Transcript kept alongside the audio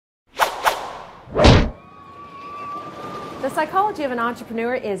The psychology of an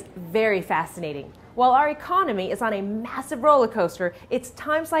entrepreneur is very fascinating. While our economy is on a massive roller coaster, it's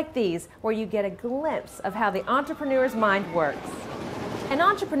times like these where you get a glimpse of how the entrepreneur's mind works. An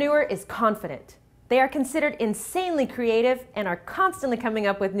entrepreneur is confident. They are considered insanely creative and are constantly coming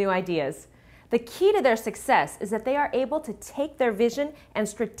up with new ideas. The key to their success is that they are able to take their vision and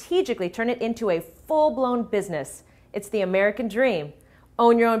strategically turn it into a full-blown business. It's the American dream.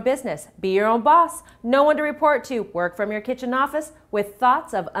 Own your own business, be your own boss, no one to report to, work from your kitchen office with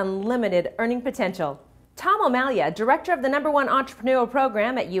thoughts of unlimited earning potential. Tom O'Malia, director of the #1 entrepreneurial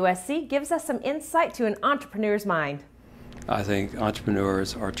program at USC, gives us some insight to an entrepreneur's mind. I think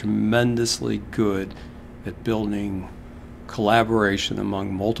entrepreneurs are tremendously good at building collaboration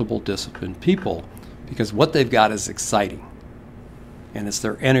among multiple discipline people because what they've got is exciting, and it's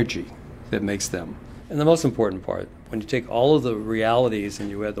their energy that makes them. And the most important part, when you take all of the realities and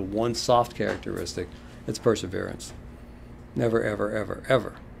you add the one soft characteristic, it's perseverance. Never, ever, ever,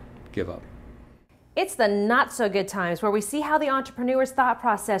 ever give up. It's the not-so-good times where we see how the entrepreneur's thought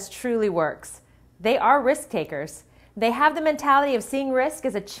process truly works. They are risk takers. They have the mentality of seeing risk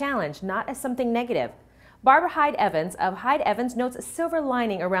as a challenge, not as something negative. Barbara Hyde-Evans of Hyde-Evans notes a silver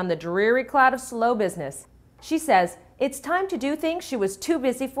lining around the dreary cloud of slow business. She says, it's time to do things she was too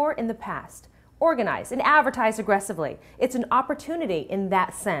busy for in the past. Organize and advertise aggressively. It's an opportunity in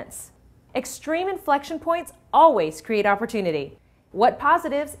that sense. Extreme inflection points always create opportunity. What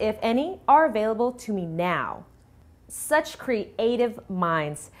positives, if any, are available to me now? Such creative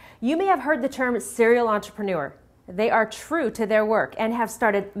minds. You may have heard the term serial entrepreneur. They are true to their work and have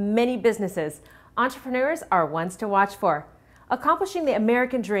started many businesses. Entrepreneurs are ones to watch for. Accomplishing the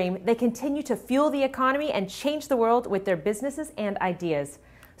American dream, they continue to fuel the economy and change the world with their businesses and ideas.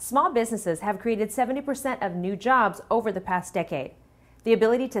 Small businesses have created 70% of new jobs over the past decade. The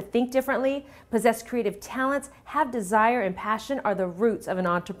ability to think differently, possess creative talents, have desire and passion are the roots of an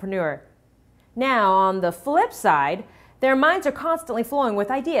entrepreneur. Now, on the flip side, their minds are constantly flowing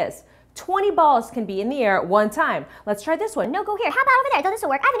with ideas. 20 balls can be in the air at one time. Let's try this one. No, go here. How about over there? Though this will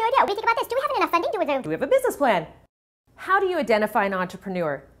work. I have a new idea. What do you think about this? Do we have enough funding? Do we have a business plan? How do you identify an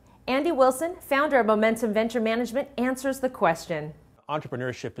entrepreneur? Andy Wilson, founder of Momentum Venture Management, answers the question.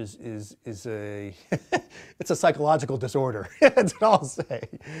 Entrepreneurship is a it's a psychological disorder. That's what I'll say.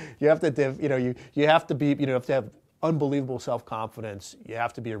 You have to you have to be you have to have unbelievable self-confidence. You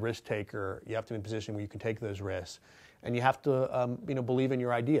have to be a risk taker. You have to be in a position where you can take those risks, and you have to believe in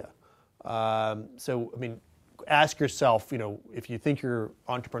your idea. So I mean, ask yourself, if you think you're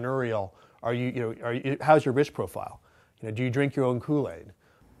entrepreneurial, how's your risk profile? Do you drink your own Kool-Aid?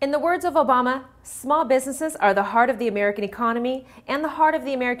 In the words of Obama, small businesses are the heart of the American economy and the heart of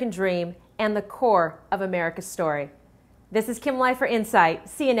the American dream and the core of America's story. This is Kimlai for Insight.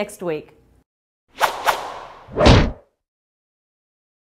 See you next week.